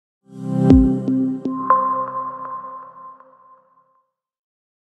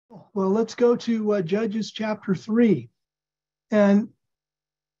Well, let's go to Judges chapter 3. And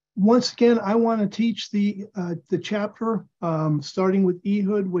once again, I want to teach the chapter starting with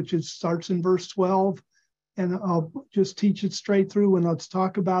Ehud, which starts in verse 12. And I'll just teach it straight through, and let's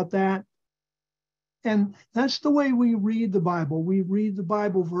talk about that. And that's the way we read the Bible. We read the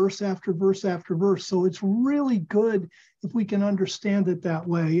Bible verse after verse after verse. So it's really good if we can understand it that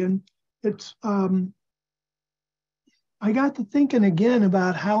way. And it's I got to thinking again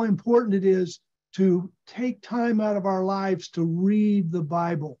about how important it is to take time out of our lives to read the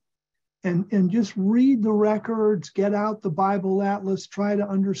Bible and just read the records, get out the Bible Atlas, try to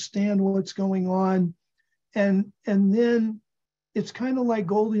understand what's going on. And then it's kind of like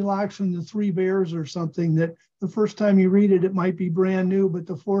Goldilocks and the Three Bears or something, that the first time you read it, it might be brand new, but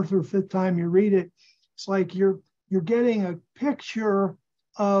the fourth or fifth time you read it, it's like you're getting a picture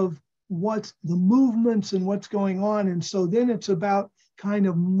of what's the movements and what's going on. And so then it's about kind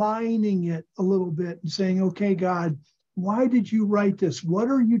of mining it a little bit and saying, okay, God, why did you write this? What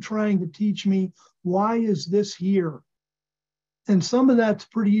are you trying to teach me? Why is this here? And some of that's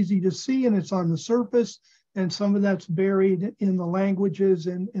pretty easy to see, and it's on the surface. And some of that's buried in the languages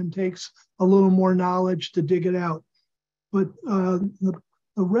and takes a little more knowledge to dig it out. But the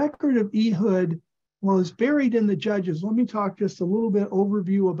record of Ehud was buried in the Judges. Let me talk just a little bit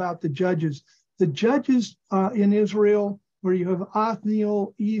overview about the Judges. The Judges in Israel, where you have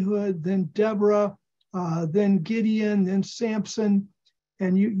Othniel, Ehud, then Deborah, then Gideon, then Samson,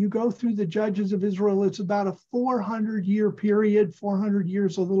 and you go through the Judges of Israel. It's about a 400-year period, 400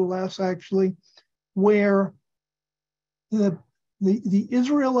 years, a little less actually, where the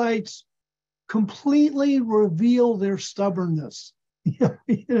Israelites completely reveal their stubbornness, and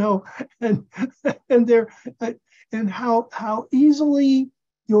how easily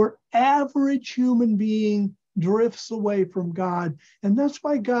your average human being drifts away from God. And that's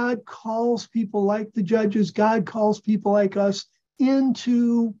why God calls people like the Judges, God calls people like us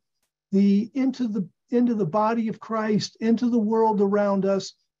into the body of Christ, into the world around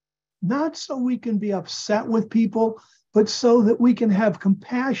us, not so we can be upset with people, but so that we can have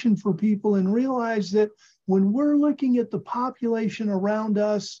compassion for people and realize that when we're looking at the population around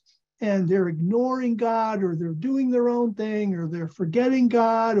us and they're ignoring God, or they're doing their own thing, or they're forgetting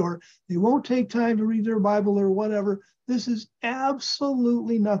God, or they won't take time to read their Bible or whatever, this is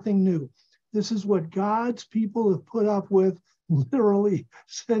absolutely nothing new. This is what God's people have put up with literally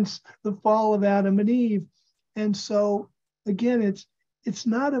since the fall of Adam and Eve. And so, again, it's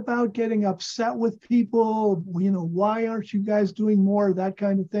not about getting upset with people, why aren't you guys doing more, that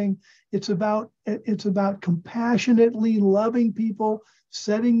kind of thing. It's about compassionately loving people,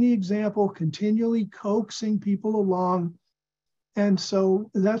 setting the example, continually coaxing people along. And so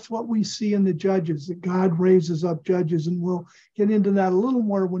that's what we see in the Judges, that God raises up judges. And we'll get into that a little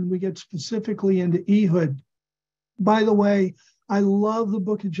more when we get specifically into Ehud. By the way, I love the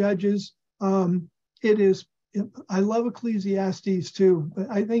book of Judges. I love Ecclesiastes too, but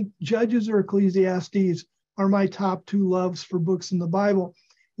I think Judges or Ecclesiastes are my top two loves for books in the Bible.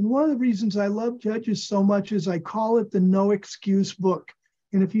 And one of the reasons I love Judges so much is I call it the no excuse book.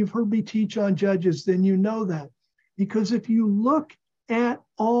 And if you've heard me teach on Judges, then you know that. Because if you look at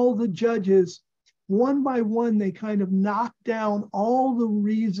all the Judges, one by one, they kind of knock down all the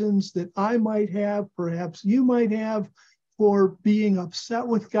reasons that I might have, perhaps you might have, for being upset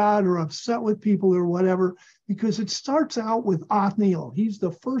with God or upset with people or whatever, because it starts out with Othniel. He's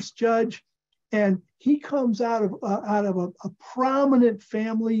the first judge, and he comes out of a prominent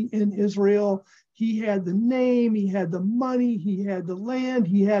family in Israel. He had the name, he had the money, he had the land,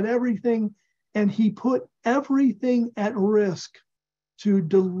 he had everything, and he put everything at risk to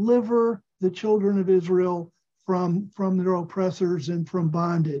deliver the children of Israel from their oppressors and from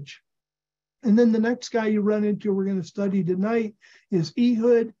bondage. And then the next guy you run into, we're going to study tonight, is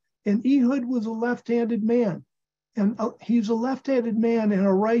Ehud. And Ehud was a left-handed man. And he's a left-handed man in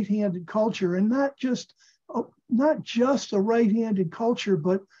a right-handed culture. And not just a right-handed culture,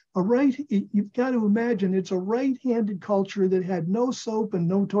 but you've got to imagine it's a right-handed culture that had no soap and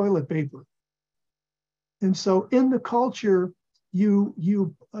no toilet paper. And so in the culture, you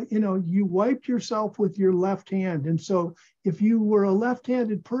wiped yourself with your left hand. And so if you were a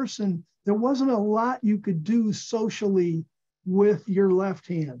left-handed person, there wasn't a lot you could do socially with your left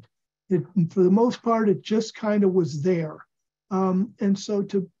hand. For the most part, it just kind of was there. And so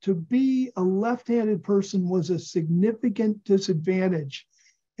to be a left-handed person was a significant disadvantage.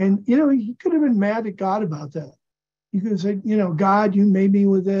 And, he could have been mad at God about that. He could have said, God, you made me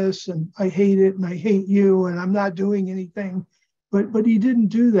with this, and I hate it, and I hate you, and I'm not doing anything. But he didn't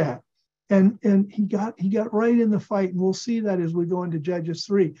do that. And he got right in the fight. And we'll see that as we go into Judges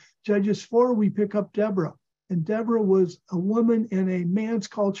 3. Judges 4, we pick up Deborah. And Deborah was a woman in a man's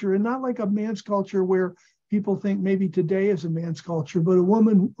culture, and not like a man's culture where people think maybe today is a man's culture, but a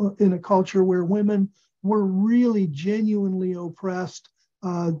woman in a culture where women were really genuinely oppressed,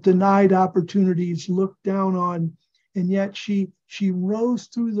 denied opportunities, looked down on, and yet she rose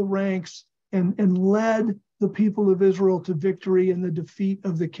through the ranks and led the people of Israel to victory in the defeat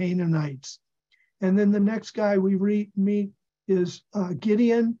of the Canaanites. And then the next guy we meet is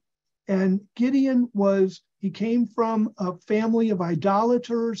Gideon. And Gideon he came from a family of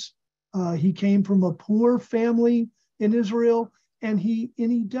idolaters. He came from a poor family in Israel, and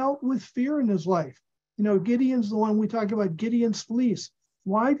he dealt with fear in his life. You know, Gideon's the one we talk about, Gideon's fleece.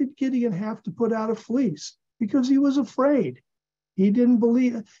 Why did Gideon have to put out a fleece? Because he was afraid. He didn't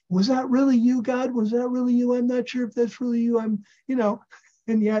believe. Was that really you, God? Was that really you? I'm not sure if that's really you.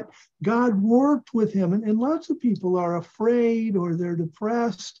 And yet God worked with him. And lots of people are afraid or they're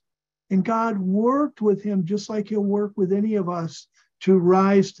depressed. And God worked with him just like he'll work with any of us to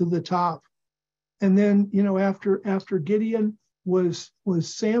rise to the top. And then, you know, after Gideon was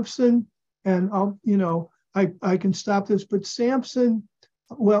Samson, and I can stop this, but Samson,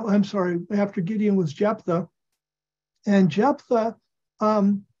 well, I'm sorry, after Gideon was Jephthah. And Jephthah,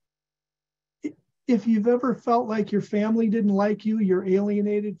 if you've ever felt like your family didn't like you, you're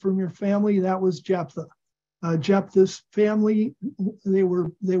alienated from your family, that was Jephthah. Jephthah's family, they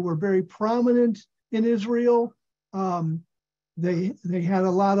were very prominent in Israel. They had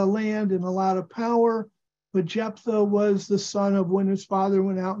a lot of land and a lot of power, but Jephthah was the son of when his father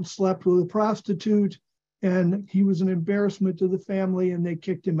went out and slept with a prostitute, and he was an embarrassment to the family, and they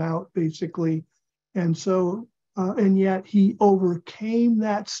kicked him out basically. And so, and yet he overcame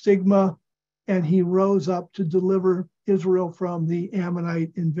that stigma, and he rose up to deliver Israel from the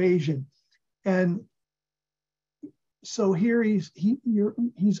Ammonite invasion. And so here he's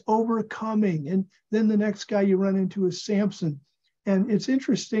overcoming. And then the next guy you run into is Samson. And it's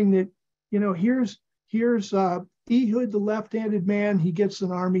interesting that, you know, here's Ehud, the left-handed man. He gets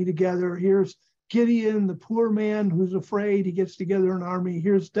an army together. Here's Gideon, the poor man who's afraid. He gets together an army.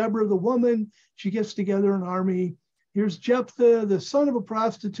 Here's Deborah, the woman. She gets together an army. Here's Jephthah, the son of a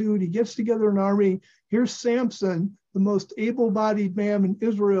prostitute. He gets together an army. Here's Samson, the most able-bodied man in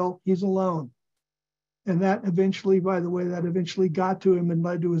Israel. He's alone. And that eventually, by the way, got to him and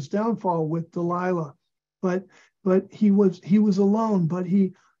led to his downfall with Delilah. But he was alone, but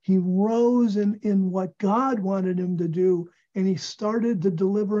he rose in what God wanted him to do, and he started the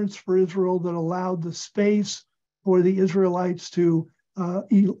deliverance for Israel that allowed the space for the Israelites to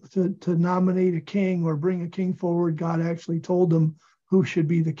nominate a king or bring a king forward. God actually told them who should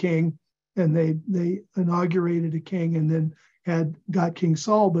be the king, and they inaugurated a king and then got King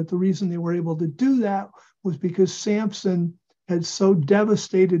Saul. But the reason they were able to do that was because Samson had so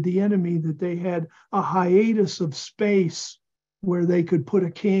devastated the enemy that they had a hiatus of space where they could put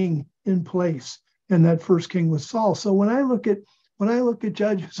a king in place. And that first king was Saul. So when I look at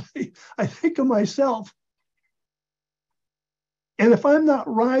Judges, I think of myself. And if I'm not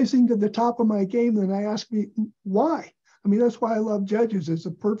rising to the top of my game, then I ask me why. I mean, that's why I love Judges. It's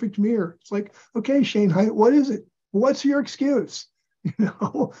a perfect mirror. It's like, okay, Schoenheit, what is it? What's your excuse? You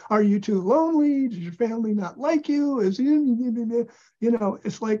know, are you too lonely? Does your family not like you? It's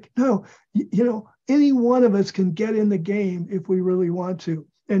like, no, any one of us can get in the game if we really want to.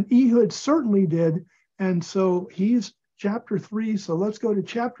 And Ehud certainly did. And so he's chapter 3. So let's go to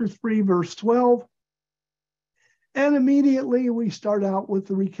chapter 3, verse 12. And immediately we start out with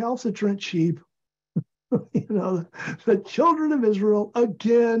the recalcitrant sheep. The children of Israel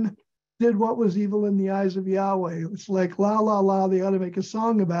again did what was evil in the eyes of Yahweh. It's like, la, la, la, they ought to make a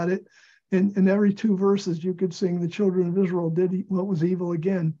song about it. And in every 2 verses, you could sing the children of Israel did what was evil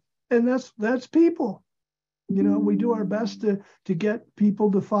again. And that's people. You know, we do our best to get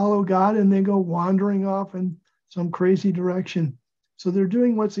people to follow God, and they go wandering off in some crazy direction. So they're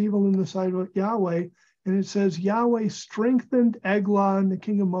doing what's evil in the sight of Yahweh. And it says, Yahweh strengthened Eglon, the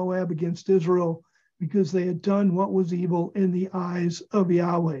king of Moab, against Israel because they had done what was evil in the eyes of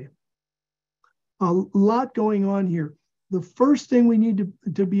Yahweh. A lot going on here. The first thing we need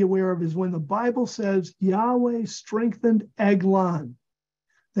to be aware of is when the Bible says Yahweh strengthened Eglon.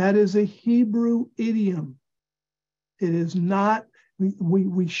 That is a Hebrew idiom. It is not,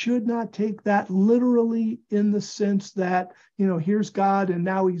 we should not take that literally in the sense that, here's God and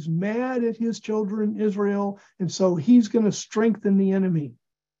now he's mad at his children, Israel, and so he's going to strengthen the enemy.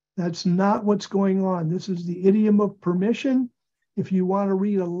 That's not what's going on. This is the idiom of permission. If you want to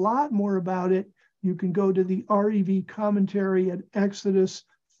read a lot more about it, you can go to the REV commentary at Exodus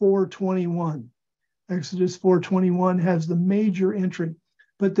 4:21. Exodus 4:21 has the major entry.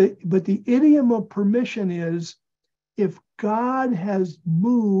 But the idiom of permission is if God has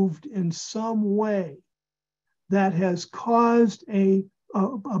moved in some way that has caused a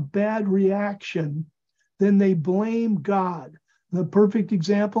bad reaction, then they blame God. The perfect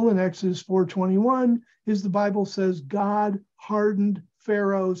example in Exodus 4:21 is the Bible says God hardened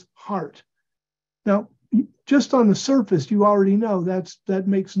Pharaoh's heart. Now, just on the surface, you already know that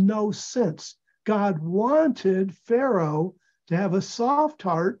makes no sense. God wanted Pharaoh to have a soft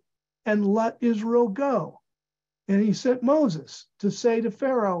heart and let Israel go. And he sent Moses to say to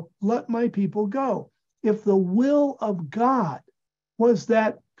Pharaoh, let my people go. If the will of God was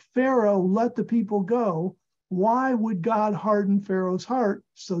that Pharaoh let the people go, why would God harden Pharaoh's heart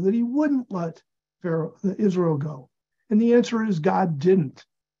so that he wouldn't let Israel go? And the answer is God didn't.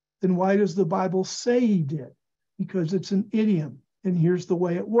 Then why does the Bible say he did? Because it's an idiom. And here's the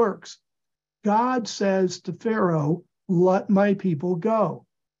way it works. God says to Pharaoh, let my people go.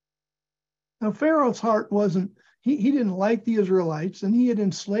 Now, Pharaoh's heart wasn't, he didn't like the Israelites, and he had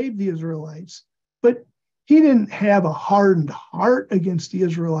enslaved the Israelites, but he didn't have a hardened heart against the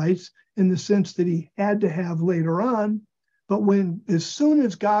Israelites in the sense that he had to have later on. But as soon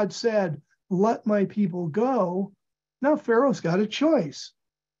as God said, let my people go, now Pharaoh's got a choice.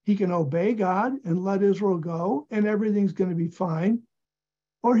 He can obey God and let Israel go, and everything's going to be fine.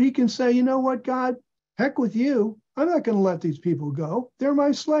 Or he can say, you know what, God, heck with you. I'm not going to let these people go. They're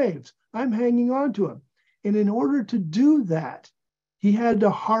my slaves. I'm hanging on to them. And in order to do that, he had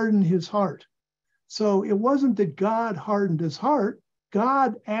to harden his heart. So it wasn't that God hardened his heart.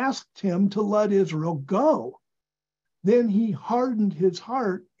 God asked him to let Israel go. Then he hardened his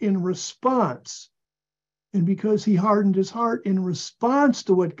heart in response. And because he hardened his heart in response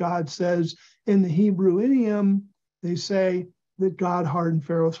to what God says in the Hebrew idiom, they say that God hardened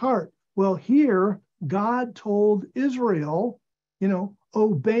Pharaoh's heart. Well, here, God told Israel,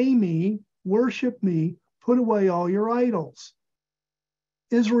 obey me, worship me, put away all your idols.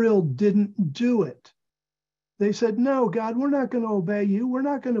 Israel didn't do it. They said, no, God, we're not going to obey you. We're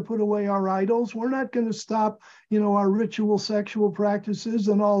not going to put away our idols. We're not going to stop, our ritual sexual practices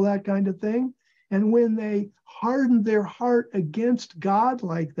and all that kind of thing. And when they hardened their heart against God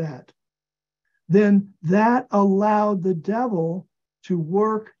like that, then that allowed the devil to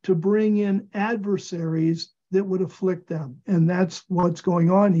work to bring in adversaries that would afflict them. And that's what's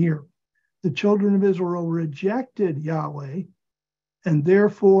going on here. The children of Israel rejected Yahweh, and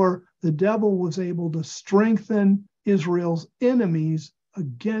therefore the devil was able to strengthen Israel's enemies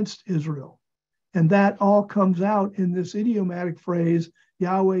against Israel. And that all comes out in this idiomatic phrase,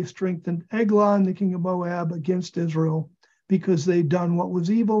 Yahweh strengthened Eglon, the king of Moab, against Israel because they'd done what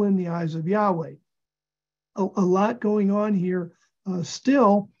was evil in the eyes of Yahweh. A lot going on here.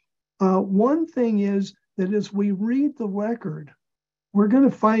 Still, one thing is that as we read the record, we're going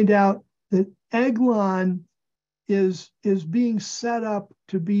to find out that Eglon is being set up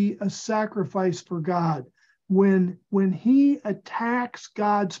to be a sacrifice for God. When he attacks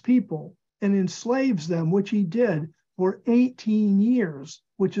God's people and enslaves them, which he did for 18 years,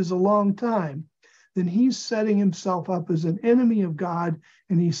 which is a long time, then he's setting himself up as an enemy of God,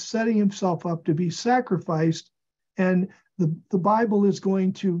 and he's setting himself up to be sacrificed. And the Bible is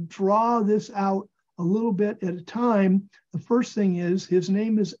going to draw this out a little bit at a time. The first thing is his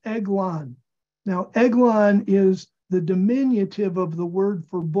name is Eglon. Now, Eglon is the diminutive of the word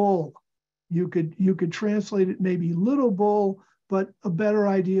for bull. You could translate it maybe little bull, but a better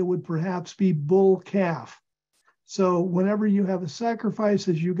idea would perhaps be bull calf. So whenever you have a sacrifice,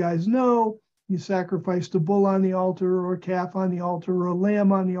 as you guys know, you sacrificed a bull on the altar or a calf on the altar or a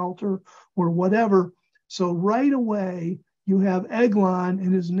lamb on the altar or whatever. So right away, you have Eglon,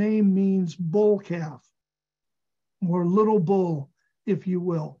 and his name means bull calf or little bull, if you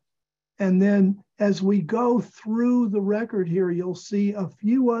will. And then as we go through the record here, you'll see a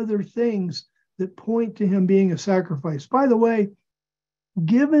few other things that point to him being a sacrifice. By the way,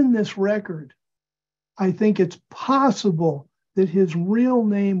 given this record, I think it's possible that his real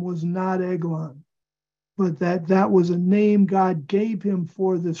name was not Eglon, but that was a name God gave him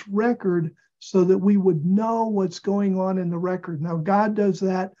for this record so that we would know what's going on in the record. Now, God does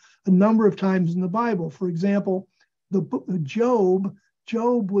that a number of times in the Bible. For example, the book of Job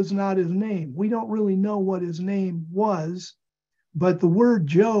was not his name. We don't really know what his name was, but the word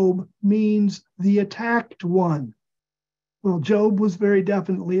Job means the attacked one. Well, Job was very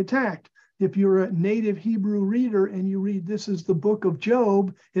definitely attacked. If you're a native Hebrew reader and you read, this is the book of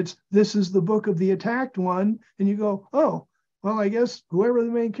Job, this is the book of the attacked one, and you go, oh, well, I guess whoever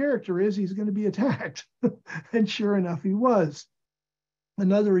the main character is, he's going to be attacked. And sure enough, he was.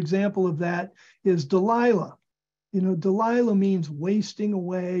 Another example of that is Delilah. Delilah means wasting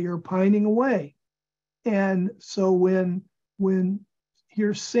away or pining away. And so when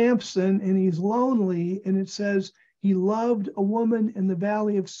here's Samson and he's lonely, and it says he loved a woman in the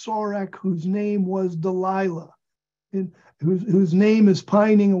valley of Sorek whose name was Delilah, and whose name is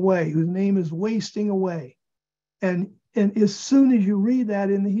pining away, whose name is wasting away. And as soon as you read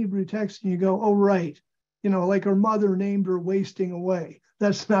that in the Hebrew text, and you go, oh, right, like her mother named her wasting away.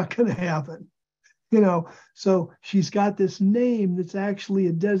 That's not going to happen. So she's got this name that's actually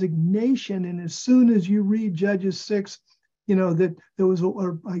a designation. And as soon as you read Judges 6, that there was,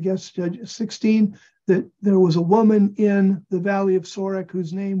 or I guess Judges 16, that there was a woman in the valley of Sorek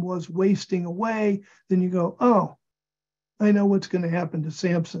whose name was wasting away, then you go, oh, I know what's going to happen to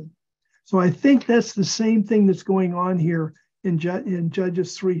Samson. So I think that's the same thing that's going on here in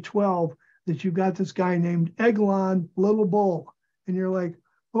Judges 3:12, that you've got this guy named Eglon, little bull, and you're like,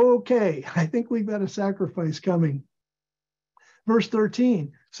 okay, I think we've got a sacrifice coming. Verse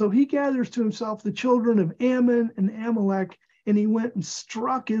 13, so he gathers to himself the children of Ammon and Amalek, and he went and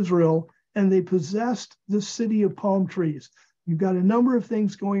struck Israel, and they possessed the city of palm trees. You've got a number of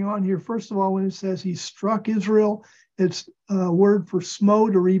things going on here. First of all, when it says he struck Israel, it's a word for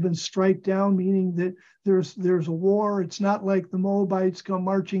smote or even strike down, meaning that there's a war. It's not like the Moabites come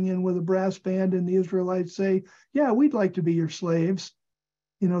marching in with a brass band and the Israelites say, yeah, we'd like to be your slaves.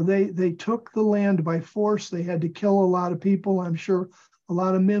 They took the land by force. They had to kill a lot of people. I'm sure a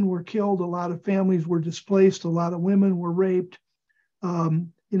lot of men were killed. A lot of families were displaced. A lot of women were raped.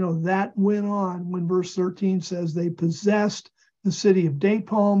 That went on when verse 13 says they possessed the city of date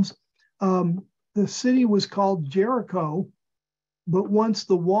palms. The city was called Jericho, but once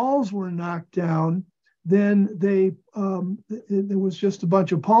the walls were knocked down, then there was just a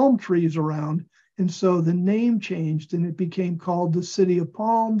bunch of palm trees around. And so the name changed and it became called the city of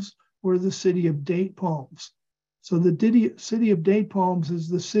palms or the city of date palms. So the city of date palms is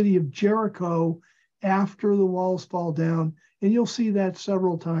the city of Jericho after the walls fall down. And you'll see that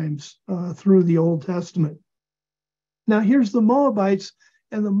several times through the Old Testament. Now here's the Moabites,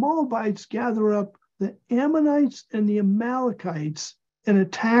 and the Moabites gather up the Ammonites and the Amalekites and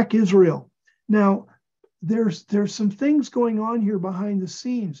attack Israel. Now, there's some things going on here behind the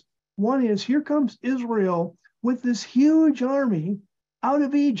scenes. One is, here comes Israel with this huge army out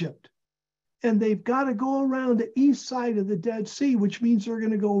of Egypt, and they've got to go around the east side of the Dead Sea, which means they're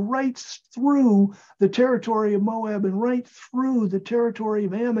going to go right through the territory of Moab and right through the territory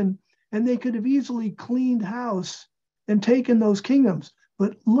of Ammon, and they could have easily cleaned house and taken those kingdoms.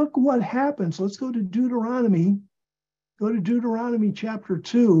 But look what happens. Let's go to Deuteronomy. Go to Deuteronomy chapter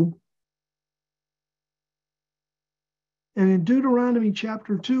 2. And in Deuteronomy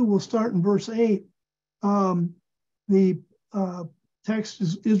chapter 2, we'll start in verse 8. The text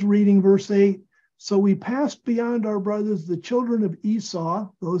is reading verse 8. So we passed beyond our brothers, the children of Esau.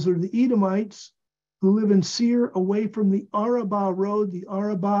 Those are the Edomites who live in Seir, away from the Arabah road. The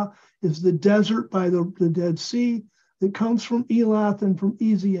Arabah is the desert by the Dead Sea that comes from Elath and from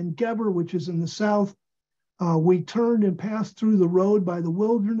Ezion Geber, which is in the south. We turned and passed through the road by the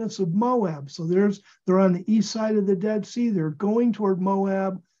wilderness of Moab. So they're on the east side of the Dead Sea. They're going toward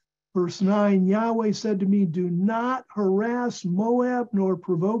Moab. Verse 9, Yahweh said to me, do not harass Moab nor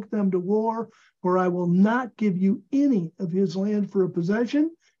provoke them to war, for I will not give you any of his land for a possession,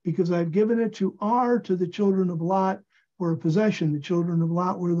 because I've given it to the children of Lot for a possession. The children of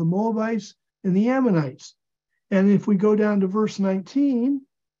Lot were the Moabites and the Ammonites. And if we go down to verse 19,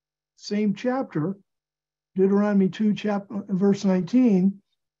 same chapter, Deuteronomy 2, verse 19,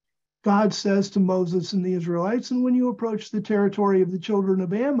 God says to Moses and the Israelites, and when you approach the territory of the children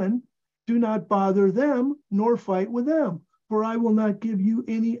of Ammon, do not bother them, nor fight with them, for I will not give you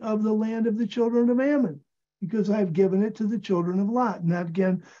any of the land of the children of Ammon, because I've given it to the children of Lot. And that,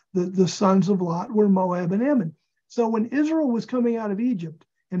 again, the sons of Lot were Moab and Ammon. So when Israel was coming out of Egypt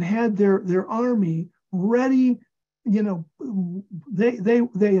and had their army ready, they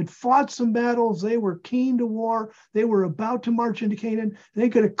had fought some battles. They were keen to war. They were about to march into Canaan. They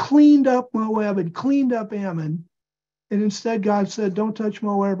could have cleaned up Moab and cleaned up Ammon. And instead, God said, don't touch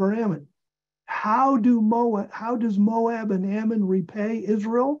Moab or Ammon. How does Moab and Ammon repay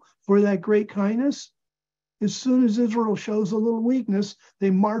Israel for that great kindness? As soon as Israel shows a little weakness,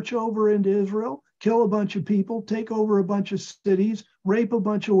 they march over into Israel, kill a bunch of people, take over a bunch of cities, rape a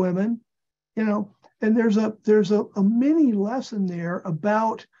bunch of women, And there's a mini lesson there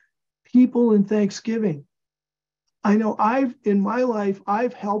about people in Thanksgiving. I know in my life,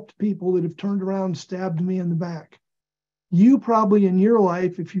 I've helped people that have turned around and stabbed me in the back. You probably in your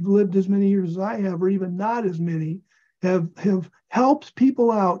life, if you've lived as many years as I have, or even not as many, have helped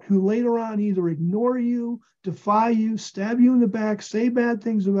people out who later on either ignore you, defy you, stab you in the back, say bad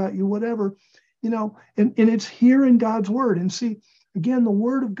things about you, whatever, and it's here in God's word. And see, again, the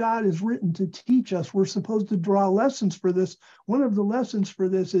word of God is written to teach us. We're supposed to draw lessons for this. One of the lessons for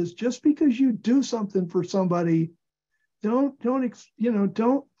this is just because you do something for somebody, don't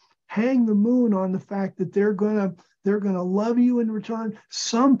hang the moon on the fact that they're gonna love you in return.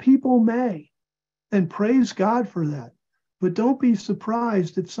 Some people may, and praise God for that. But don't be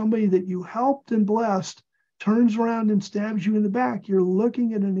surprised if somebody that you helped and blessed turns around and stabs you in the back. You're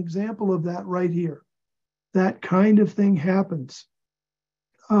looking at an example of that right here. That kind of thing happens.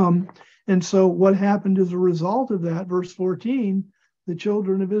 And so what happened as a result of that, verse 14, the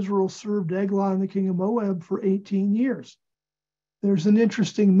children of Israel served Eglon, the king of Moab, for 18 years. There's an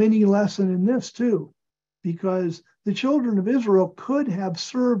interesting mini lesson in this too, because the children of Israel could have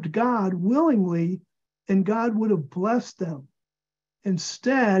served God willingly and God would have blessed them.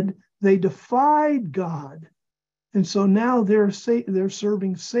 Instead, they defied God. And so now they're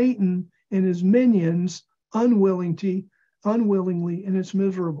serving Satan and his minions unwillingly, and it's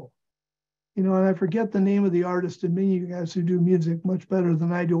miserable. And I forget the name of the artist, and many of you guys who do music much better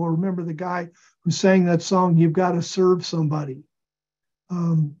than I do will remember the guy who sang that song, "You've Got to Serve Somebody."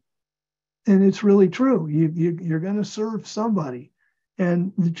 And it's really true. You're going to serve somebody.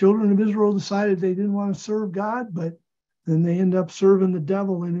 And the children of Israel decided they didn't want to serve God, but then they end up serving the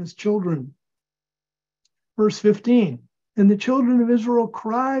devil and his children. Verse 15, and the children of Israel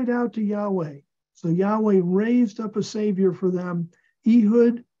cried out to Yahweh. So Yahweh raised up a savior for them,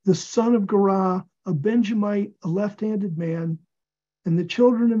 Ehud, the son of Gerah, a Benjamite, a left-handed man. And the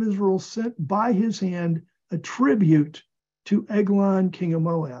children of Israel sent by his hand a tribute to Eglon, king of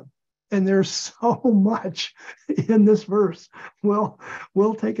Moab. And there's so much in this verse.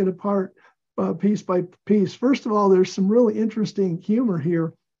 We'll take it apart piece by piece. First of all, there's some really interesting humor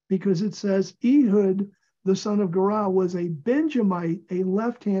here because it says Ehud, the son of Gerah, was a Benjamite, a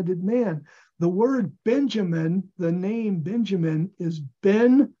left-handed man. The word Benjamin, the name Benjamin, is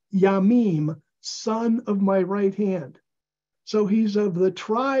Ben Yamim, son of my right hand. So he's of the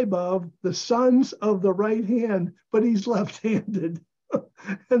tribe of the sons of the right hand, but he's left-handed.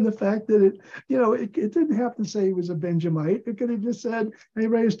 And the fact that it didn't have to say he was a Benjamite. It could have just said they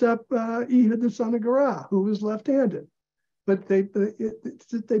raised up Ehud, the son of Gerah, who was left-handed. But they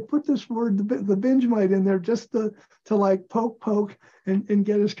put this word, the Benjamite, in there just to like poke and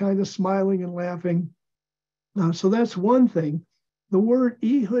get us kind of smiling and laughing. So that's one thing. The word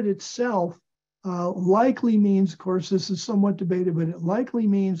Ehud itself likely means, of course, this is somewhat debated, but it likely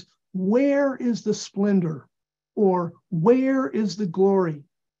means where is the splendor or where is the glory?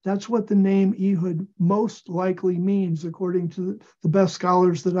 That's what the name Ehud most likely means, according to the best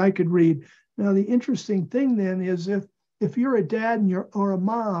scholars that I could read. Now, the interesting thing then is if you're a dad or a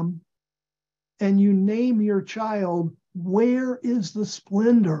mom and you name your child, where is the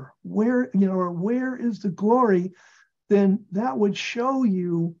splendor? Where is the glory? Then that would show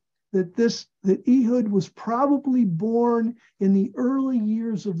you that Ehud was probably born in the early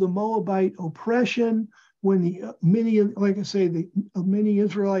years of the Moabite oppression, when many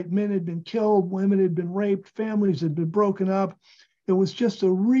Israelite men had been killed, women had been raped, families had been broken up. It was just a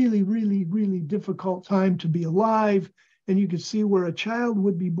really, really, really difficult time to be alive. And you could see where a child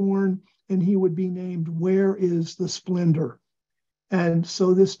would be born and he would be named, where is the splendor? And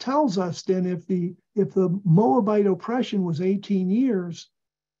so this tells us then if the Moabite oppression was 18 years,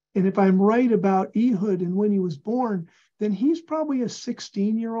 and if I'm right about Ehud and when he was born, then he's probably a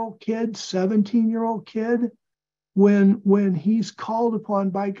 16-year-old kid, 17-year-old kid when he's called upon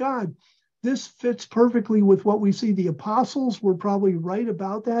by God. This fits perfectly with what we see. The apostles were probably right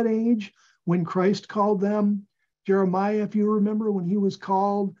about that age when Christ called them. Jeremiah, if you remember, when he was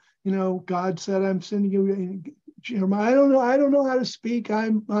called, God said, "I'm sending you." Jeremiah, I don't know how to speak.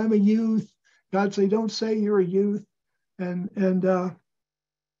 I'm a youth. God said, "Don't say you're a youth."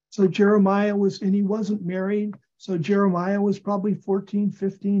 So Jeremiah and he wasn't married. So Jeremiah was probably 14,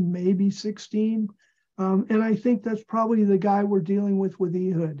 15, maybe 16. And I think that's probably the guy we're dealing with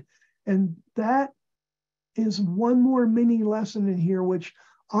Ehud. And that is one more mini lesson in here, which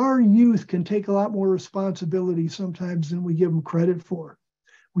our youth can take a lot more responsibility sometimes than we give them credit for.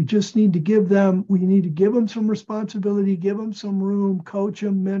 We just need to give them some responsibility, give them some room, coach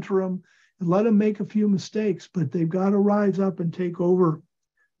them, mentor them, and let them make a few mistakes, but they've got to rise up and take over.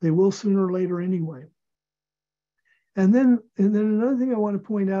 They will sooner or later anyway. And then another thing I want to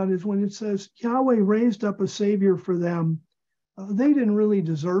point out is when it says Yahweh raised up a savior for them, they didn't really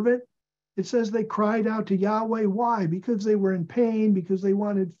deserve it. It says they cried out to Yahweh. Why? Because they were in pain, because they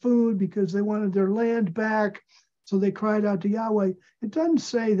wanted food, because they wanted their land back. So they cried out to Yahweh. It doesn't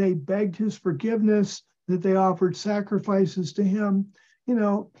say they begged his forgiveness, that they offered sacrifices to him. You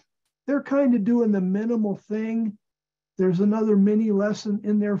know, they're kind of doing the minimal thing. There's another mini lesson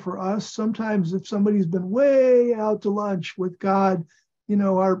in there for us. Sometimes if somebody's been way out to lunch with God, you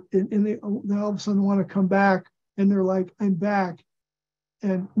know, they all of a sudden want to come back and they're like, I'm back.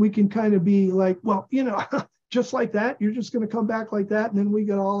 And we can kind of be like, well, you know, just like that, you're just going to come back like that. And then we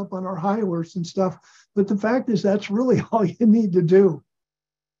get all up on our high horse and stuff. But the fact is, that's really all you need to do.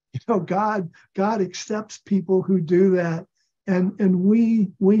 You know, God accepts people who do that. And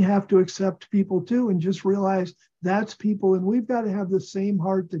we have to accept people too, and just realize that's people. And we've got to have the same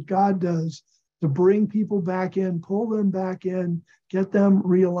heart that God does to bring people back in, pull them back in, get them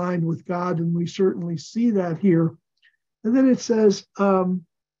realigned with God. And we certainly see that here. And then it says that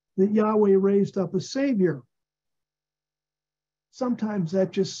Yahweh raised up a savior. Sometimes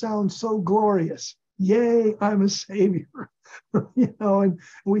that just sounds so glorious. Yay, I'm a savior. You know, and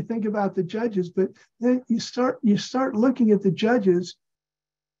we think about the judges, but then you start looking at the judges.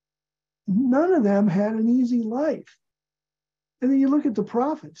 None of them had an easy life. And then you look at the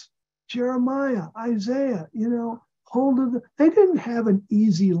prophets, Jeremiah, Isaiah, you know, they didn't have an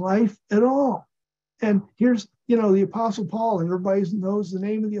easy life at all. And here's, you know, the Apostle Paul, and everybody knows the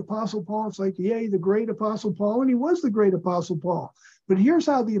name of the Apostle Paul. It's like, yay, the great Apostle Paul, and he was the great Apostle Paul. But here's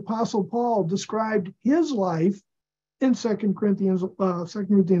how the Apostle Paul described his life in 2 Corinthians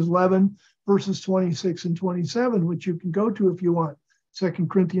 11, verses 26 and 27, which you can go to if you want. 2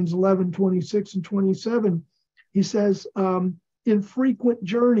 Corinthians 11, 26 and 27. He says, in frequent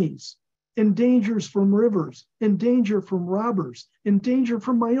journeys, in dangers from rivers, in danger from robbers, in danger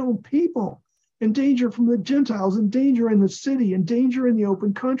from my own people, in danger from the Gentiles, in danger in the city, in danger in the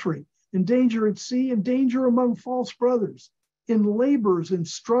open country, in danger at sea, in danger among false brothers, in labors and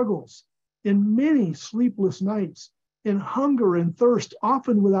struggles, in many sleepless nights, in hunger and thirst,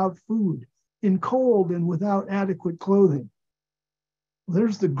 often without food, in cold and without adequate clothing.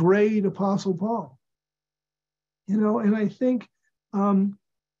 There's the great Apostle Paul. You know, and I think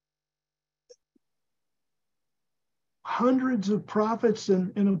hundreds of prophets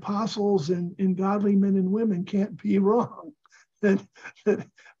and apostles and godly men and women can't be wrong. That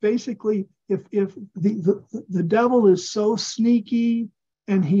basically, if the devil is so sneaky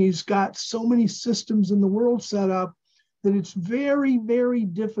and he's got so many systems in the world set up, that it's very, very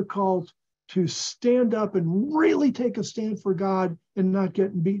difficult to stand up and really take a stand for God and not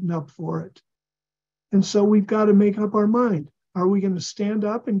getting beaten up for it. And so we've got to make up our mind. Are we going to stand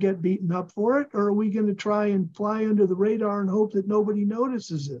up and get beaten up for it? Or are we going to try and fly under the radar and hope that nobody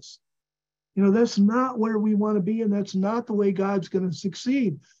notices this? You know, that's not where we want to be, and that's not the way God's going to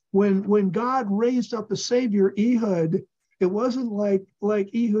succeed. When God raised up a savior, Ehud, it wasn't like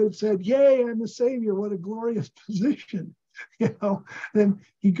Ehud said, yay, I'm the savior, what a glorious position. You know, then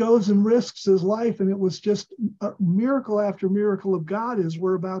he goes and risks his life, and it was just a miracle after miracle of God, as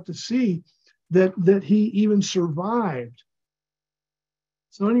we're about to see, that he even survived.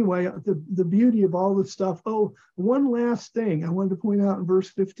 So anyway, the beauty of all this stuff. Oh, one last thing I wanted to point out in verse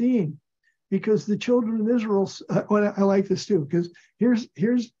 15, because the children of Israel, I like this too, because here's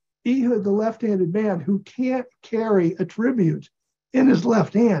Ehud, the left-handed man, who can't carry a tribute in his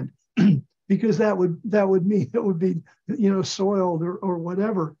left hand, because that would mean it would be, you know, soiled or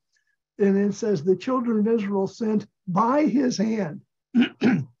whatever. And it says the children of Israel sent by his hand.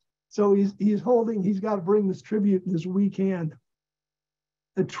 So he's got to bring this tribute in his weak hand.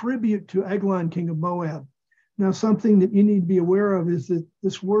 A tribute to Eglon, king of Moab. Now, something that you need to be aware of is that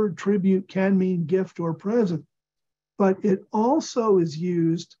this word tribute can mean gift or present, but it also is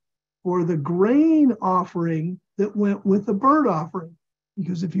used for the grain offering that went with the burnt offering.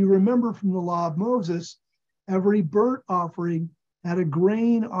 Because if you remember from the law of Moses, every burnt offering had a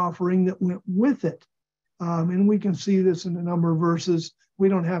grain offering that went with it. And we can see this in a number of verses. We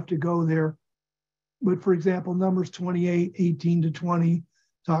don't have to go there. But for example, Numbers 28, 18 to 20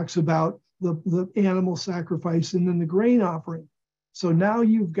 talks about the animal sacrifice and then the grain offering. So now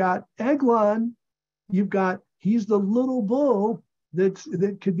you've got Eglon, he's the little bull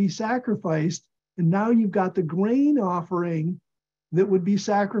that could be sacrificed. And now you've got the grain offering that would be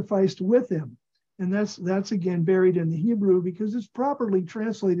sacrificed with him. And that's again buried in the Hebrew because it's properly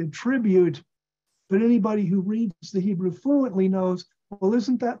translated tribute. But anybody who reads the Hebrew fluently knows, well,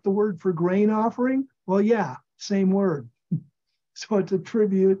 isn't that the word for grain offering? Well, yeah, same word. So it's a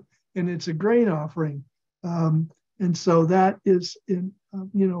tribute and it's a grain offering. And so that is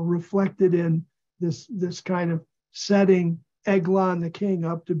reflected in this kind of setting Eglon the king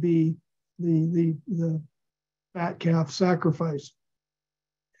up to be the fat calf sacrifice.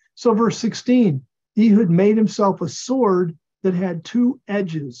 So verse 16, Ehud made himself a sword that had 2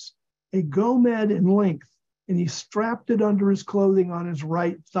 edges, a gomed in length, and he strapped it under his clothing on his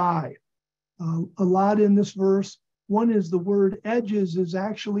right thigh. A lot in this verse. One is the word edges is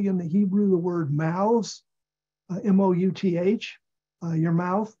actually in the Hebrew the word mouths, M-O-U-T-H, your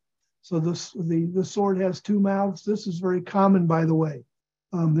mouth. So the sword has 2 mouths. This is very common, by the way.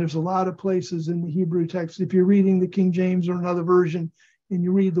 There's a lot of places in the Hebrew text. If you're reading the King James or another version and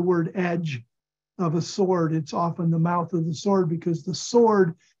you read the word edge of a sword, it's often the mouth of the sword, because the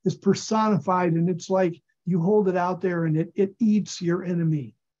sword is personified, and it's like you hold it out there and it eats your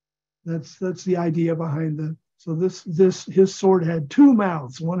enemy. That's the idea behind so his sword had 2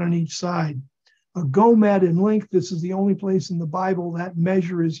 mouths, one on each side. A gomed in length, this is the only place in the Bible that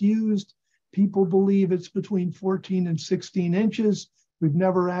measure is used. People believe it's between 14 and 16 inches. We've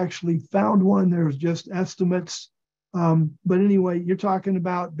never actually found one. There's just estimates. But anyway, you're talking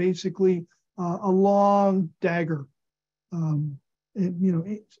about basically a long dagger,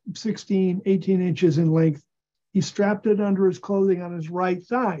 16, 18 inches in length. He strapped it under his clothing on his right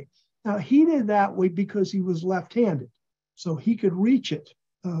thigh. Now, he did that way because he was left-handed. So he could reach it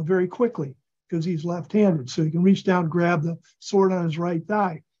very quickly because he's left-handed. So he can reach down, grab the sword on his right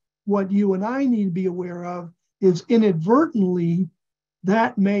thigh. What you and I need to be aware of is inadvertently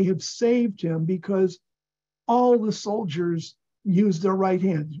that may have saved him, because all the soldiers used their right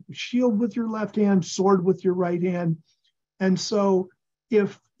hand. Shield with your left hand, sword with your right hand. And so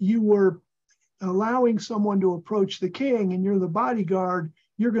if you were allowing someone to approach the king and you're the bodyguard,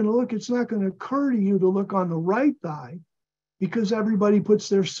 you're going to look, it's not going to occur to you to look on the right thigh, because everybody puts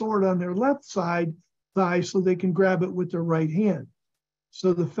their sword on their left side thigh so they can grab it with their right hand.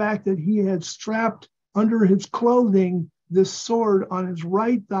 So the fact that he had strapped under his clothing this sword on his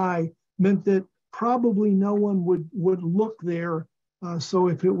right thigh meant that probably no one would look there. So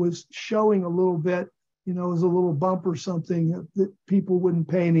if it was showing a little bit, it was a little bump or something, that people wouldn't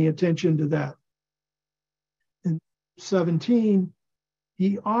pay any attention to that. In 17,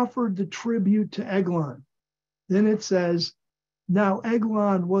 he offered the tribute to Eglon. Then it says, now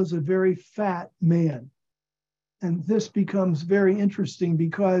Eglon was a very fat man. And this becomes very interesting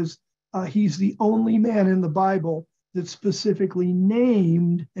because he's the only man in the Bible that's specifically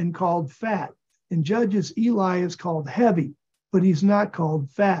named and called fat. In Judges, Eli is called heavy, but he's not called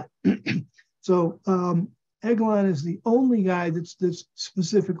fat. So Eglon is the only guy that's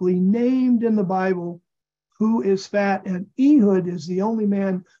specifically named in the Bible who is fat, and Ehud is the only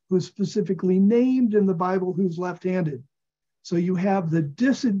man who is specifically named in the Bible who's left-handed. So you have the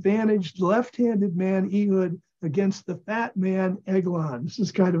disadvantaged left-handed man, Ehud, against the fat man, Eglon. This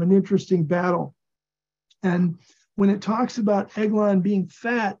is kind of an interesting battle. And when it talks about Eglon being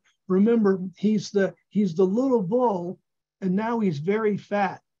fat, remember, he's the little bull, and now he's very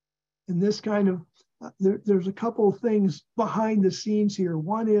fat. And this kind of, there's a couple of things behind the scenes here.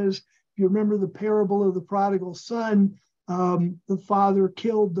 One is, if you remember the parable of the prodigal son, the father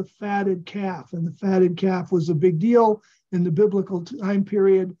killed the fatted calf, and the fatted calf was a big deal in the biblical time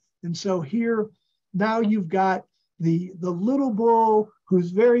period. And so here, now you've got the little bull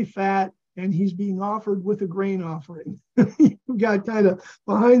who's very fat, and he's being offered with a grain offering. You've got kind of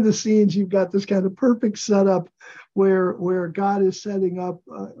behind the scenes, you've got this kind of perfect setup where God is setting up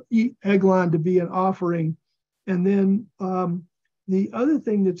Eglon to be an offering. And then the other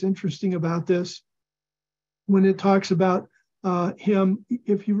thing that's interesting about this, when it talks about him,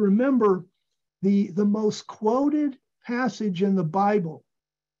 if you remember, the most quoted passage in the Bible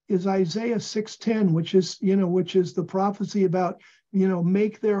is Isaiah 6:10, which is the prophecy about,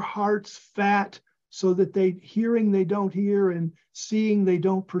 make their hearts fat so that hearing they don't hear and seeing they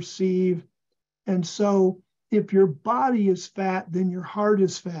don't perceive. And so if your body is fat, then your heart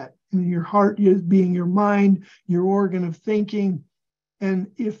is fat. And your heart is being your mind, your organ of thinking.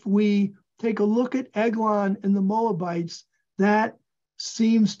 And if we take a look at Eglon and the Moabites, that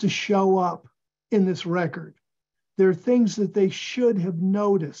seems to show up in this record. There are things that they should have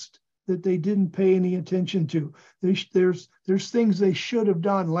noticed that they didn't pay any attention to. There's things they should have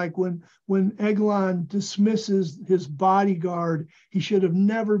done, like when Eglon dismisses his bodyguard, he should have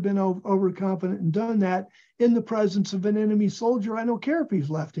never been overconfident and done that in the presence of an enemy soldier. I don't care if he's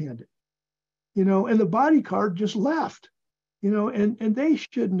left-handed, and the bodyguard just left, and they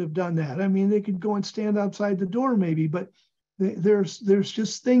shouldn't have done that. I mean, they could go and stand outside the door maybe, but there's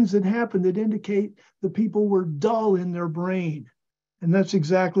just things that happen that indicate the people were dull in their brain. And that's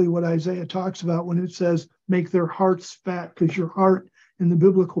exactly what Isaiah talks about when it says, make their hearts fat, because your heart in the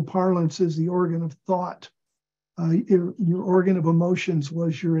biblical parlance is the organ of thought. Your organ of emotions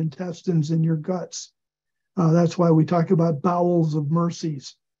was your intestines and your guts. That's why we talk about bowels of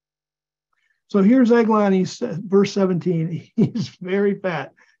mercies. So here's Eglon. He's verse 17. He's very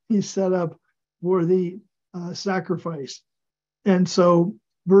fat. He's set up for the sacrifice. And so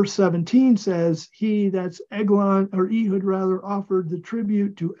verse 17 says, he, that's Eglon, or Ehud rather, offered the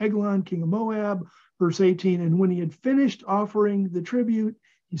tribute to Eglon, king of Moab. Verse 18, and when he had finished offering the tribute,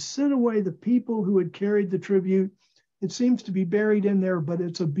 he sent away the people who had carried the tribute. It seems to be buried in there, but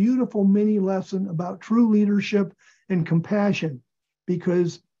it's a beautiful mini lesson about true leadership and compassion,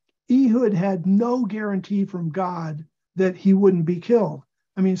 because Ehud had no guarantee from God that he wouldn't be killed.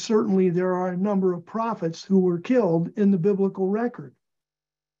 I mean, certainly there are a number of prophets who were killed in the biblical record.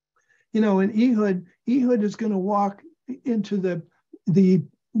 You know, and Ehud is going to walk into the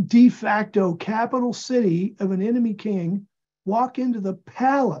de facto capital city of an enemy king, walk into the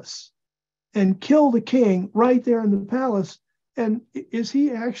palace and kill the king right there in the palace. And is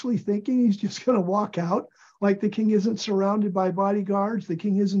he actually thinking he's just going to walk out? Like the king isn't surrounded by bodyguards. The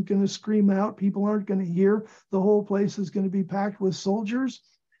king isn't going to scream out. People aren't going to hear. The whole place is going to be packed with soldiers.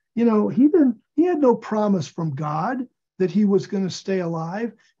 You know, he had no promise from God that he was going to stay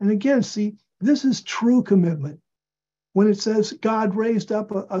alive. And again, see, this is true commitment. When it says God raised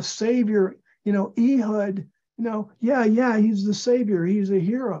up a savior, you know, Ehud, you know, yeah, he's the savior. He's a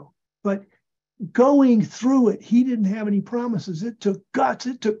hero. But going through it, he didn't have any promises. It took guts.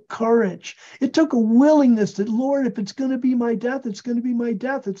 It took courage. It took a willingness that, Lord, if it's going to be my death, it's going to be my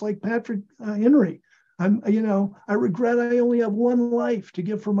death. It's like Patrick Henry. I regret I only have one life to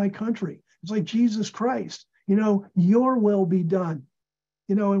give for my country. It's like Jesus Christ, you know, your will be done.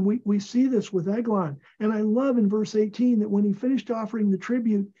 You know, and we see this with Eglon. And I love in verse 18 that when he finished offering the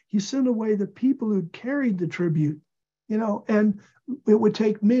tribute, he sent away the people who'd carried the tribute, you know, and it would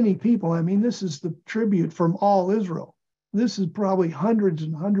take many people. I mean, this is the tribute from all Israel. This is probably hundreds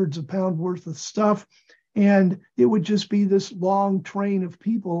and hundreds of pounds worth of stuff. And it would just be this long train of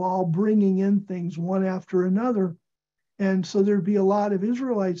people all bringing in things one after another. And so there'd be a lot of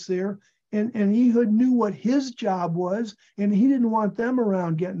Israelites there. And Ehud knew what his job was, and he didn't want them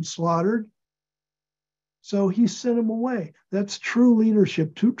around getting slaughtered. So he sent them away. That's true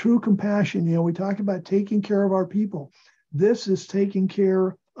leadership, true compassion. You know, we talk about taking care of our people. This is taking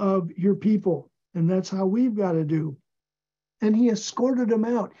care of your people, and that's how we've got to do. And he escorted them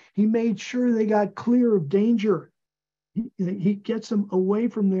out. He made sure they got clear of danger. He gets them away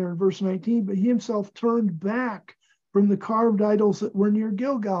from there in verse 19, but he himself turned back from the carved idols that were near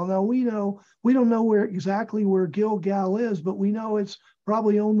Gilgal. Now we don't know exactly where Gilgal is, but we know it's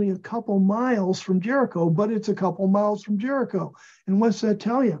probably only a couple miles from Jericho, but it's a couple miles from Jericho. And what's that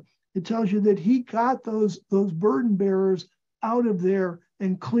tell you? It tells you that he got those burden bearers out of there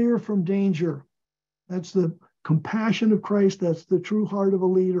and clear from danger. That's the compassion of Christ. That's the true heart of a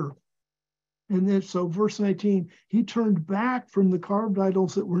leader. And then, so verse 19, he turned back from the carved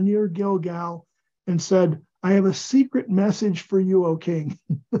idols that were near Gilgal and said, I have a secret message for you, O king.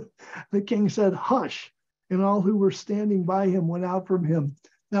 The king said, hush. And all who were standing by him went out from him.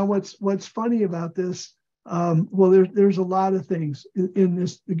 Now, what's funny about this, there's a lot of things in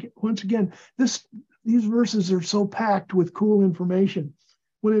this. Once again, these verses are so packed with cool information.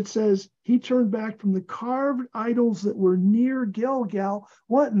 When it says he turned back from the carved idols that were near Gilgal,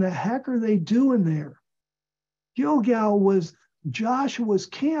 what in the heck are they doing there? Gilgal was Joshua's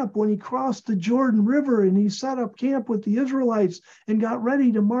camp when he crossed the Jordan River and he set up camp with the Israelites and got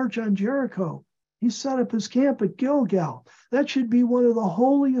ready to march on Jericho. He set up his camp at Gilgal. That should be one of the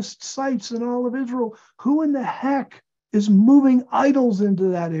holiest sites in all of Israel. Who in the heck is moving idols into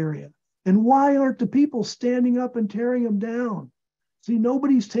that area? And why aren't the people standing up and tearing them down? See,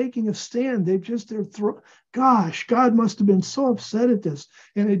 nobody's taking a stand. Gosh, God must have been so upset at this.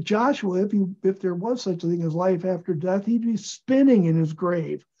 And at Joshua, if there was such a thing as life after death, he'd be spinning in his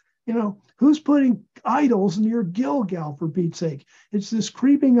grave. You know, who's putting idols near Gilgal, for Pete's sake? It's this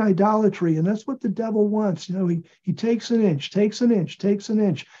creeping idolatry, and that's what the devil wants. You know, he takes an inch, takes an inch, takes an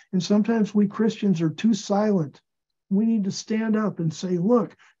inch. And sometimes we Christians are too silent. We need to stand up and say,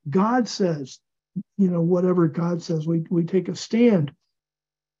 look, God says, you know, whatever God says, we take a stand.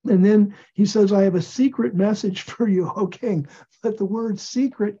 And then he says, I have a secret message for you, O king. But the word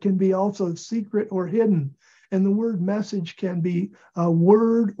secret can be also secret or hidden. And the word message can be a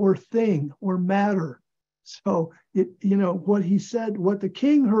word or thing or matter. So, what he said, what the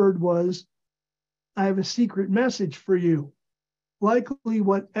king heard was, I have a secret message for you. Likely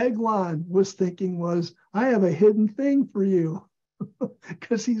what Eglon was thinking was, I have a hidden thing for you.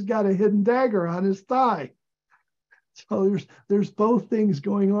 Because he's got a hidden dagger on his thigh. So there's both things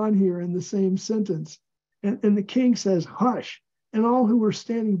going on here in the same sentence. And the king says, hush. And all who were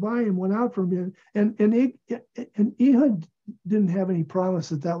standing by him went out from him. And Ehud didn't have any promise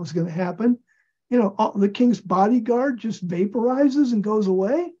that was going to happen. the king's bodyguard just vaporizes and goes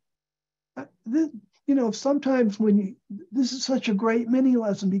away. Sometimes this is such a great mini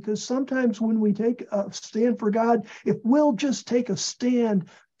lesson, because sometimes when we take a stand for God, if we'll just take a stand,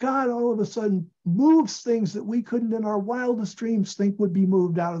 God all of a sudden moves things that we couldn't in our wildest dreams think would be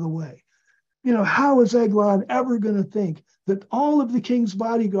moved out of the way. How is Eglon ever going to think that all of the king's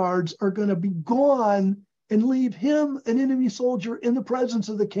bodyguards are going to be gone and leave him, an enemy soldier, in the presence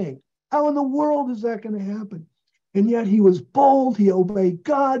of the king? How in the world is that going to happen? And yet he was bold, he obeyed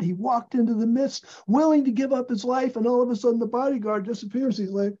God, he walked into the midst, willing to give up his life, and all of a sudden the bodyguard disappears.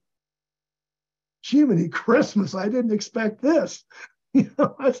 He's like, Jiminy Christmas, I didn't expect this.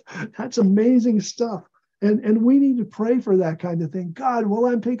 That's amazing stuff. And we need to pray for that kind of thing. God, while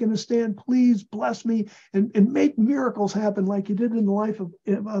I'm taking a stand, please bless me and make miracles happen like you did in the life of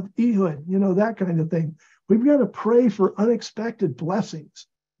Ehud, that kind of thing. We've got to pray for unexpected blessings,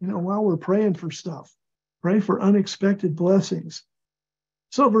 while we're praying for stuff. Pray for unexpected blessings.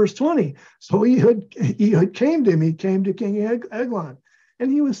 So verse 20, so Ehud came to him. He came to King Eglon,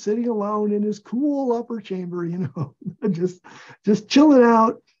 and he was sitting alone in his cool upper chamber, just chilling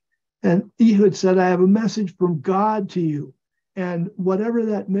out. And Ehud said, I have a message from God to you. And whatever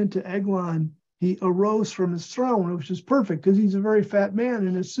that meant to Eglon, he arose from his throne, which is perfect because he's a very fat man.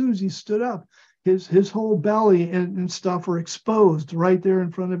 And as soon as he stood up, his whole belly and stuff were exposed right there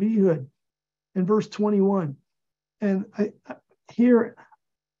in front of Ehud. In verse 21. And here,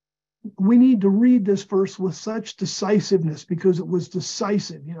 we need to read this verse with such decisiveness because it was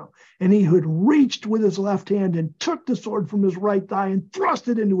decisive, And Ehud reached with his left hand and took the sword from his right thigh and thrust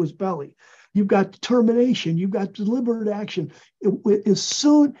it into his belly. You've got determination. You've got deliberate action. As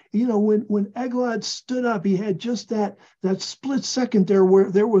soon, when Eglon stood up, he had just that split second there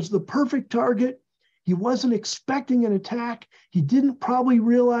where there was the perfect target. He wasn't expecting an attack. He didn't probably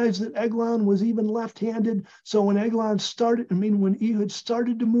realize that Eglon was even left-handed. So when Ehud started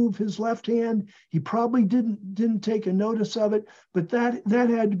to move his left hand, he probably didn't take a notice of it. But that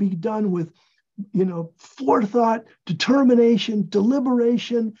had to be done with, forethought, determination,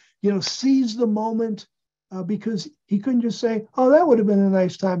 deliberation. Seize the moment, because he couldn't just say, "Oh, that would have been a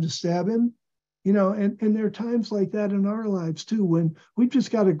nice time to stab him." And there are times like that in our lives too, when we've just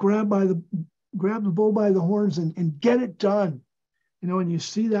got to grab the bull by the horns and get it done. And you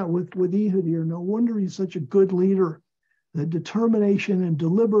see that with Ehud here. No wonder he's such a good leader. The determination and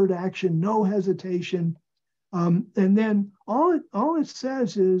deliberate action, no hesitation. And then all it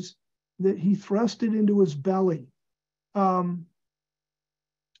says is that he thrust it into his belly. From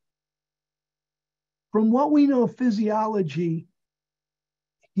what we know physiology,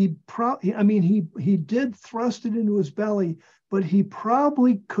 he did thrust it into his belly, but he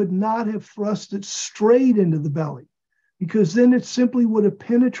probably could not have thrust it straight into the belly, because then it simply would have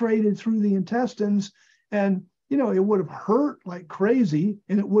penetrated through the intestines, and it would have hurt like crazy,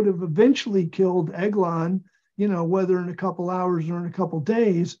 and it would have eventually killed Eglon, whether in a couple hours or in a couple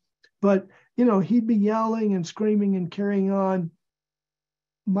days. But he'd be yelling and screaming and carrying on.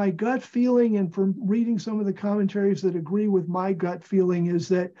 My gut feeling, and from reading some of the commentaries that agree with my gut feeling, is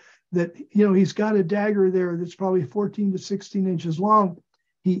that he's got a dagger there that's probably 14 to 16 inches long.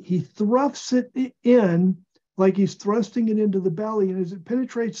 He thrusts it in like he's thrusting it into the belly, and as it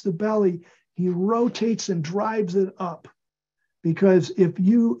penetrates the belly, he rotates and drives it up. Because if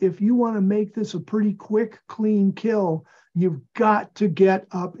you want to make this a pretty quick, clean kill, you've got to get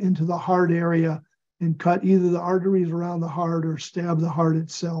up into the heart area and cut either the arteries around the heart or stab the heart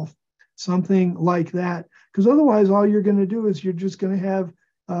itself, something like that. Because otherwise, all you're going to do is you're just going to have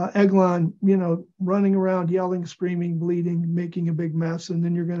Eglon, running around, yelling, screaming, bleeding, making a big mess, and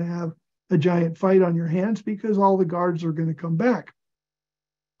then you're going to have a giant fight on your hands because all the guards are going to come back.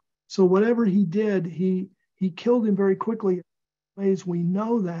 So whatever he did, he killed him very quickly. The ways we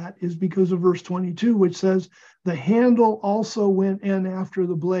know that is because of verse 22, which says, the handle also went in after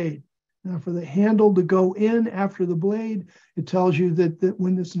the blade. Now, for the handle to go in after the blade, it tells you that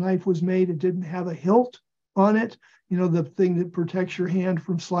when this knife was made, it didn't have a hilt on it, the thing that protects your hand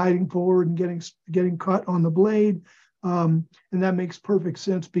from sliding forward and getting cut on the blade. And that makes perfect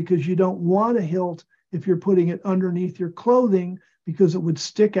sense, because you don't want a hilt if you're putting it underneath your clothing, because it would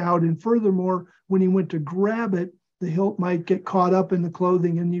stick out. And furthermore, when he went to grab it, the hilt might get caught up in the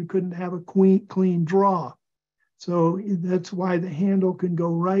clothing and you couldn't have a clean draw. So that's why the handle can go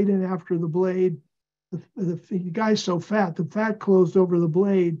right in after the blade. The guy's so fat, the fat closed over the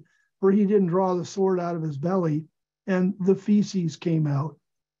blade where he didn't draw the sword out of his belly, and the feces came out.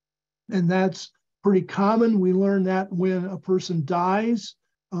 And that's pretty common. We learn that when a person dies,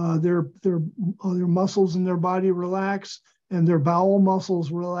 their muscles in their body relax, and their bowel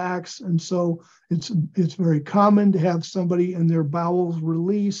muscles relax. And so it's very common to have somebody and their bowels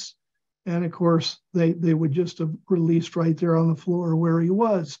release. And of course, they would just have released right there on the floor where he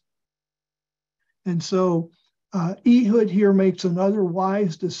was. And so Ehud here makes another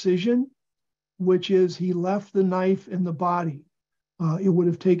wise decision, which is he left the knife in the body. It would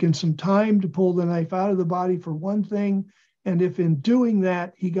have taken some time to pull the knife out of the body for one thing. And if in doing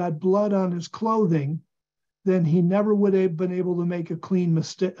that, he got blood on his clothing, then he never would have been able to make a clean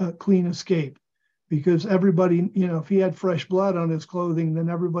escape. Because everybody, if he had fresh blood on his clothing, then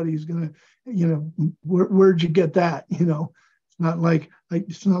everybody's going to, where'd you get that? It's not like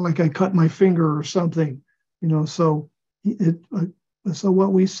I cut my finger or something, So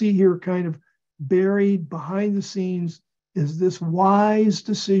what we see here, kind of buried behind the scenes, is this wise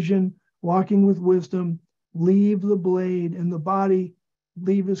decision, walking with wisdom. Leave the blade in the body.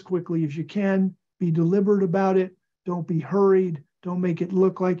 Leave as quickly as you can. Be deliberate about it. Don't be hurried. Don't make it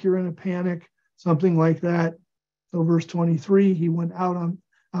look like you're in a panic. Something like that. So verse 23, he went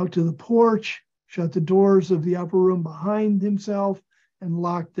out to the porch, shut the doors of the upper room behind himself, and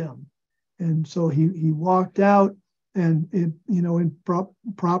locked them. And so he walked out, and in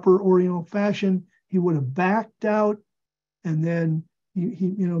proper Oriental fashion, he would have backed out, and then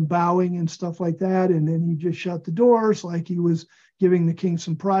he bowing and stuff like that, and then he just shut the doors like he was giving the king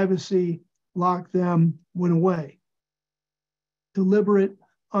some privacy, locked them, went away. Deliberate,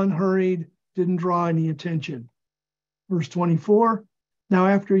 unhurried, didn't draw any attention. Verse 24, now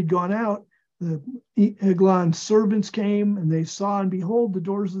after he'd gone out, the Eglon's servants came, and they saw, and behold, the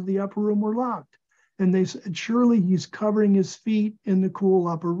doors of the upper room were locked. And they said, surely he's covering his feet in the cool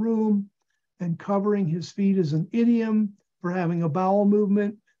upper room. And covering his feet is an idiom for having a bowel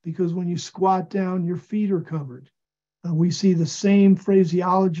movement, because when you squat down, your feet are covered. We see the same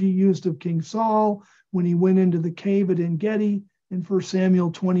phraseology used of King Saul when he went into the cave at En-Gedi in 1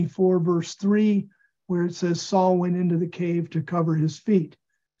 Samuel 24, verse 3, where it says Saul went into the cave to cover his feet.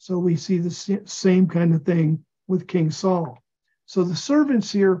 So we see the same kind of thing with King Saul. So the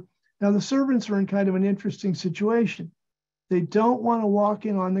servants here, now the servants are in kind of an interesting situation. They don't want to walk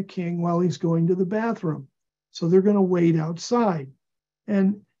in on the king while he's going to the bathroom. So they're going to wait outside.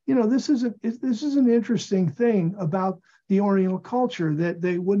 And, this is an interesting thing about the Oriental culture, that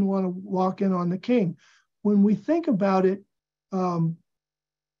they wouldn't want to walk in on the king. When we think about it, for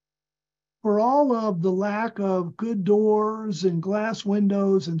all of the lack of good doors and glass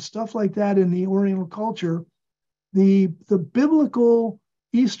windows and stuff like that in the Oriental culture, the biblical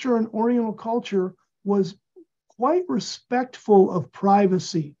Eastern Oriental culture was quite respectful of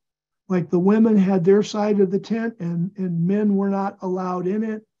privacy. Like the women had their side of the tent, and men were not allowed in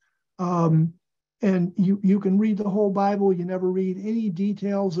it. And you can read the whole Bible. You never read any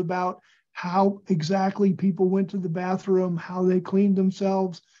details about how exactly people went to the bathroom, how they cleaned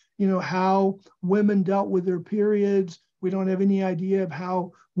themselves, how women dealt with their periods. We don't have any idea of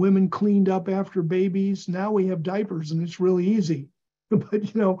how women cleaned up after babies. Now we have diapers, and it's really easy. But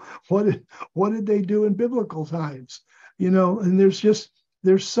what did they do in biblical times? And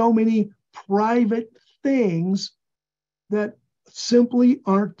there's so many private things that simply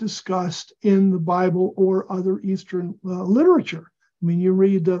aren't discussed in the Bible or other Eastern literature. I mean, you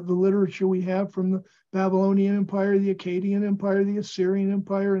read the literature we have from the Babylonian Empire, the Akkadian Empire, the Assyrian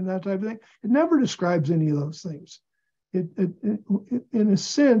Empire, and that type of thing. It never describes any of those things. It in a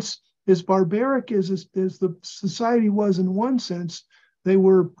sense, as barbaric as the society was in one sense, they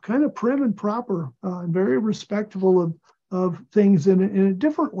were kind of prim and proper and very respectful of things in a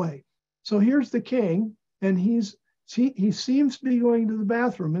different way. So here's the king, and he seems to be going to the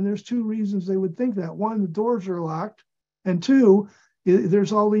bathroom, and there's two reasons they would think that. One, the doors are locked, and two,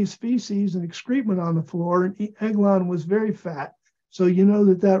 there's all these feces and excrement on the floor, and Eglon was very fat. So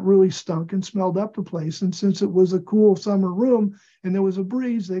that really stunk and smelled up the place. And since it was a cool summer room and there was a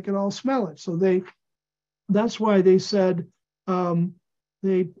breeze, they could all smell it. So that's why they said,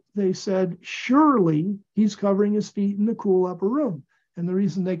 they said, surely he's covering his feet in the cool upper room. And the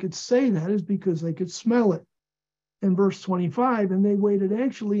reason they could say that is because they could smell it. In verse 25, and they waited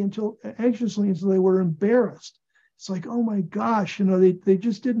anxiously until they were embarrassed. It's like, oh my gosh, they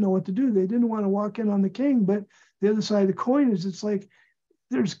just didn't know what to do. They didn't want to walk in on the king, but the other side of the coin is it's like,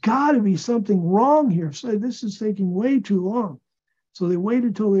 there's got to be something wrong here. So this is taking way too long. So they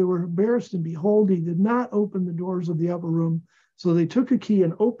waited till they were embarrassed, and behold, he did not open the doors of the upper room. So they took a key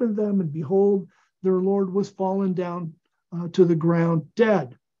and opened them, and behold, their Lord was fallen down to the ground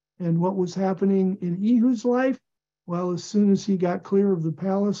dead. And what was happening in Ehud's life? Well, as soon as he got clear of the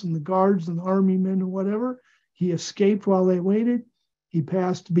palace and the guards and the army men and whatever, he escaped while they waited. He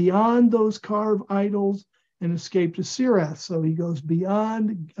passed beyond those carved idols, and escaped to Sireth. So he goes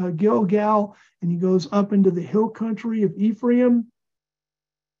beyond Gilgal, and he goes up into the hill country of Ephraim.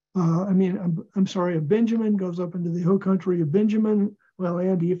 Of Benjamin, goes up into the hill country of Benjamin,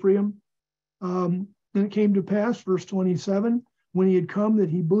 and Ephraim. Then it came to pass, verse 27, when he had come, that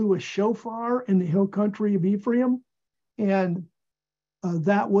he blew a shofar in the hill country of Ephraim. And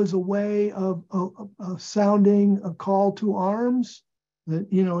that was a way of sounding a call to arms. That,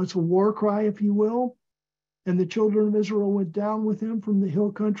 it's a war cry, if you will. And the children of Israel went down with him from the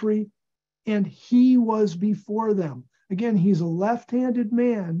hill country, and he was before them. Again, he's a left-handed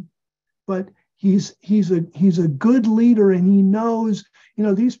man, but he's a good leader, and he knows,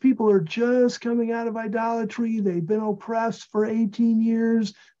 these people are just coming out of idolatry. They've been oppressed for 18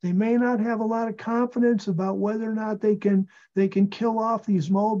 years. They may not have a lot of confidence about whether or not they can kill off these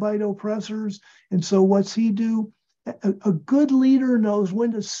Moabite oppressors. And so what's he do? A good leader knows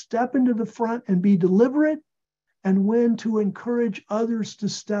when to step into the front and be deliberate, and when to encourage others to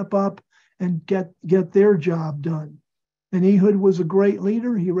step up and get their job done. And Ehud was a great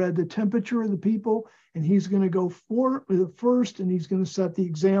leader. He read the temperature of the people, and he's going to go first, and he's going to set the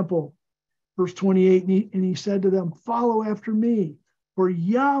example. Verse 28, and he said to them, follow after me, for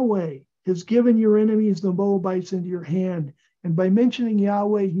Yahweh has given your enemies, the Moabites, into your hand. And by mentioning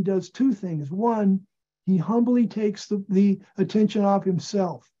Yahweh, he does two things. One, he humbly takes the attention off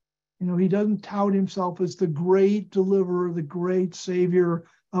himself. He doesn't tout himself as the great deliverer, the great savior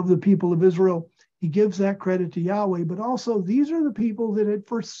of the people of Israel. He gives that credit to Yahweh, but also these are the people that had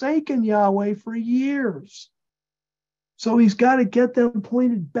forsaken Yahweh for years. So he's got to get them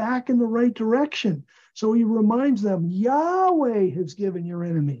pointed back in the right direction. So he reminds them, Yahweh has given your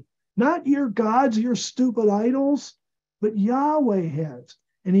enemy, not your gods, your stupid idols, but Yahweh has.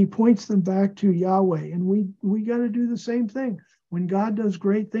 And he points them back to Yahweh. And we got to do the same thing. When God does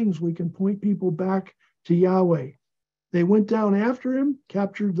great things, we can point people back to Yahweh. They went down after him,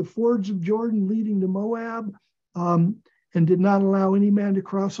 captured the fords of Jordan leading to Moab, and did not allow any man to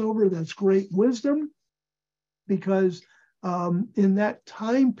cross over. That's great wisdom, because in that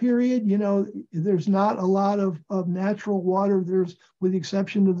time period, there's not a lot of natural water. There's, with the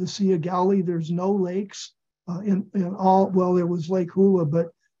exception of the Sea of Galilee, there's no lakes in all. Well, there was Lake Hula, but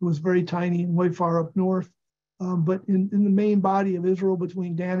it was very tiny and way far up north. But in the main body of Israel,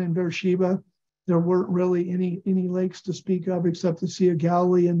 between Dan and Beersheba, there weren't really any lakes to speak of except the Sea of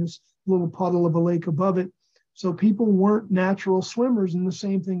Galilee and this little puddle of a lake above it. So people weren't natural swimmers, and the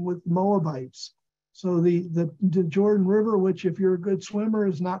same thing with Moabites. So the Jordan River, which if you're a good swimmer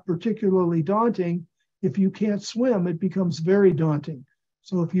is not particularly daunting, if you can't swim, it becomes very daunting.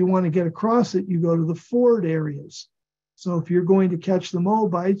 So if you want to get across it, you go to the ford areas. So if you're going to catch the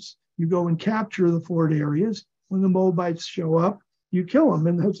Moabites, you go and capture the ford areas. When the Moabites show up, you kill them.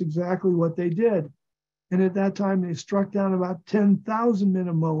 And that's exactly what they did. And at that time, they struck down about 10,000 men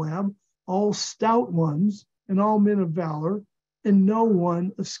of Moab, all stout ones and all men of valor, and no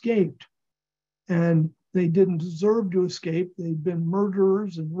one escaped. And they didn't deserve to escape. They'd been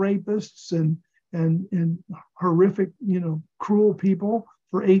murderers and rapists and horrific, cruel people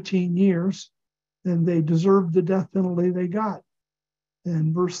for 18 years. And they deserved the death penalty they got.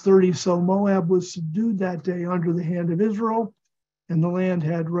 And verse 30, so Moab was subdued that day under the hand of Israel, and the land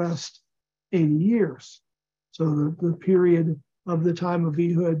had rest 80 years. So the period of the time of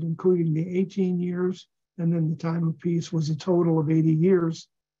Ehud, including the 18 years, and then the time of peace, was a total of 80 years.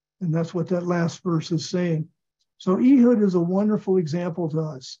 And that's what that last verse is saying. So Ehud is a wonderful example to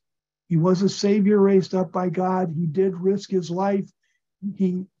us. He was a savior raised up by God. He did risk his life.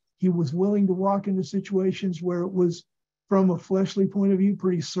 He was willing to walk into situations where it was, from a fleshly point of view,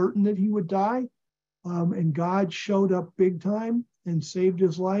 pretty certain that he would die. And God showed up big time and saved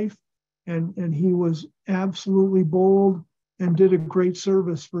his life. And he was absolutely bold and did a great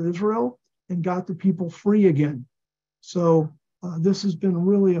service for Israel and got the people free again. So this has been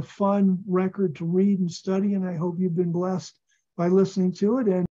really a fun record to read and study, and I hope you've been blessed by listening to it. And